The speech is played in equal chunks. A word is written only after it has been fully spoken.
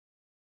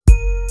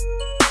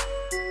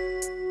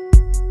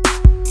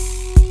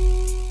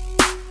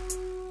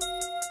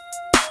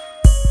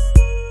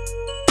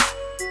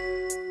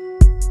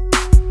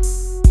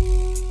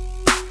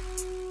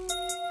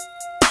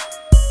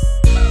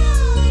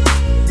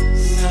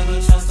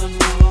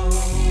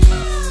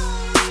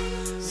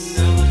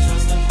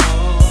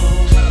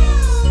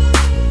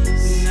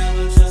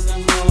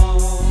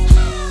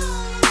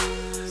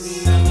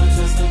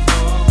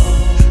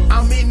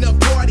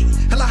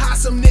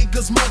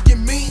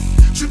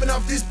Tripping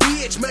off this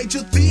bitch, major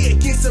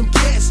thick in some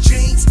gas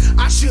jeans.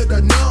 I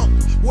should've known,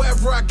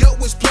 wherever I go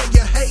is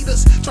player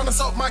haters. Tryna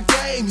solve my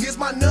game, here's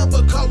my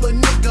number, call a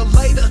nigga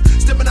later.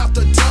 Stepping out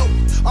the door,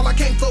 all I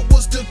came for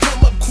was to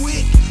come up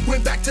quick.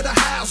 Went back to the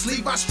house,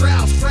 leave my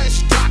Strauss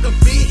fresh, darker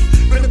fit.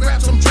 Gonna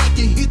grab some drink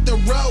and hit the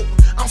road,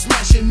 I'm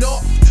smashing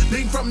off.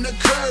 Lean from the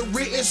curb,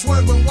 written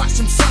swerving, watch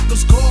them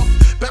suckers call.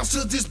 Bounce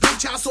to this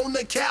bitch house on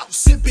the couch,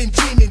 sipping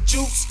gin and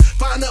juice.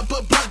 Find up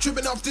a blunt,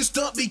 tripping off this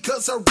stunt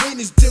because her rent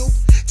is due.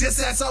 Just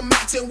as I'm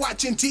maxing,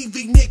 watching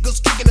TV,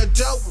 niggas kicking a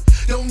dope.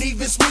 Don't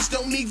even switch,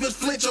 don't even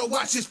flinch or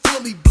watch this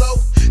fully blow.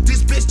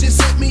 This bitch just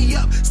set me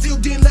up, still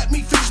didn't let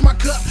me finish my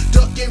cup.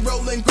 Duck and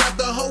roll and grab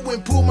the hoe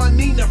and pull my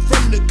Nina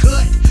from the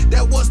cut.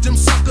 That was them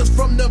suckers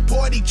from the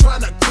party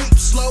trying to creep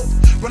slow.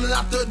 Running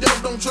out the door,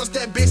 don't trust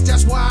that bitch,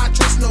 that's why I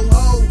trust no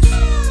hoes.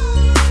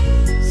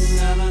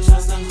 Never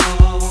trust them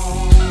hoes.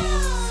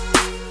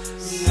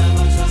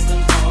 Never trust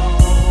them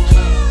hoes.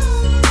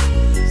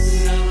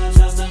 Never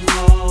trust them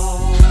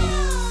hoes.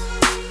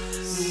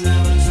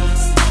 Never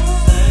trust them hoes.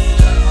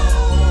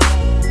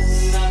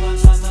 Never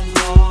trust them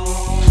hoes.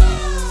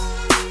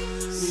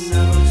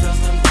 Never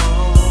trust them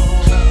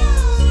hoes.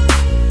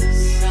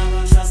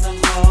 Never trust them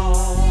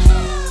hoes.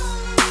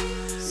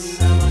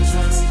 Never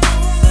trust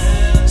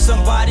them.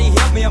 Somebody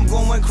help me, I'm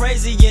going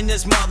crazy in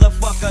this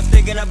motherfucker.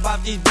 Thinking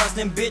about these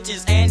bustin'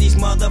 bitches and these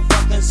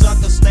motherfucking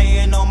suckers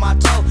staying on my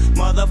toe.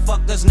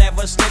 Motherfuckers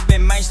never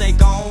slipping, man, stay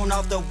gone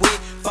off the whip.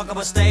 Fuck up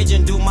a stage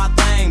and do my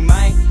thing,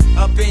 man.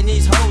 Up in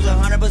these hoes,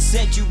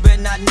 100% you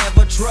better not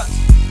never trust.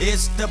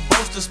 It's the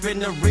boast to spin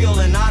the real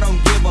and I don't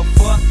give a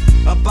fuck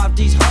about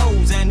these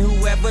hoes and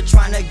whoever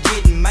tryna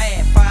get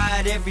mad.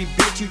 Fired every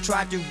bitch who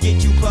tried to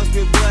get you close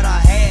with what I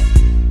had.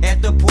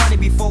 At the party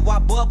before I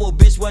bubble,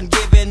 bitch wasn't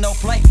giving no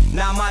play.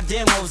 Now my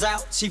demo's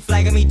out, she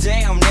flagging me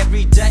down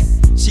every day.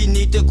 She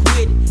need to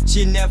quit it,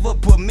 she never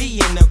put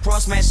me in the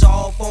cross. Match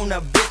off on the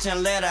bitch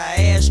and let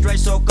her ass straight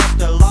soak up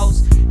the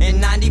loss. In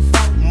 94,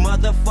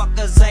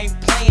 motherfuckers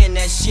ain't playing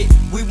that shit.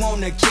 We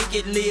wanna kick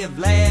it, live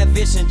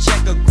lavish and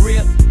check a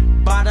grip.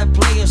 By the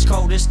players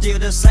code, it's still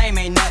the same,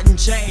 ain't nothing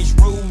changed.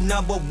 Rule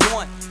number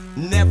 1,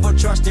 never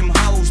trust them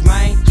hoes,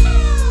 man.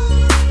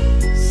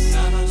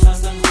 Never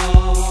trust them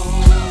hoes.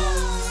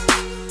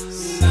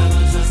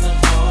 Never trust them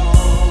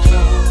hoes.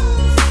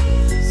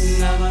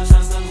 Never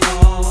trust them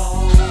hoes.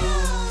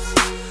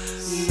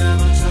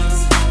 Never trust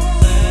them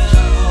hoes.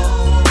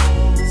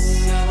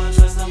 Never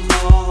trust them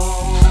hoes.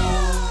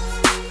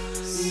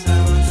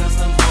 Never trust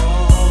them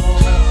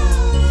hoes.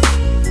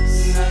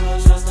 Never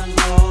trust them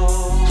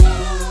hoes.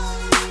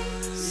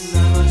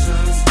 Never trust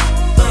them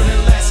hoes. Third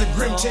and last, a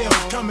grim tale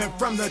coming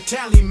from the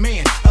tally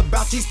man.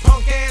 About these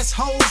punk ass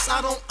hoes,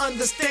 I don't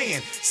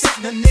understand.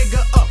 Setting a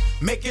nigga up,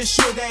 making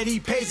sure that he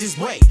pays his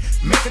way.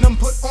 Making him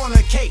put on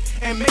a cake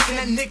and making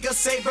that nigga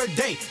save her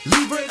day.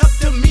 Leave it up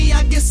to me,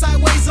 I get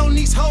sideways on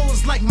these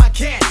hoes like my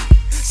caddy.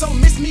 So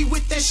miss me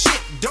with that shit,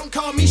 don't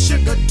call me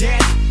sugar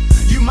daddy.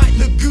 You might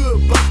look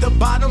good, but the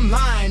bottom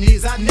line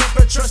is I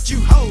never trust you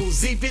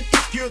hoes, even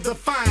if you're the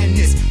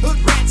finest. Hood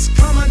rats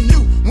come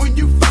anew when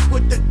you fuck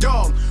with the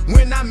dog.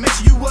 When I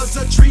met you was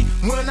a tree,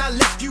 when I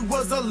left you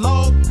was a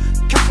log.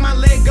 Cock my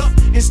leg up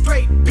and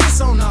straight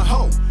piss on a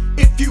hoe.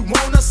 If you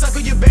want a sucker,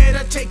 you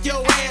better take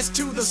your ass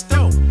to the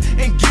stove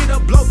and get a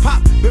blow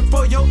pop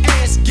before your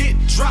ass get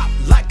dropped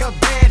like a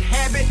bad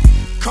habit.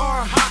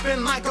 Car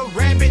hopping like a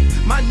rabbit,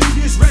 my New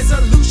Year's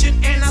resolution,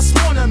 and I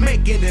swore to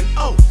make it an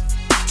oath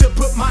to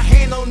put my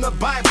hand on the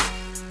Bible,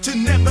 to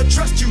never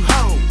trust you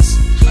hoes.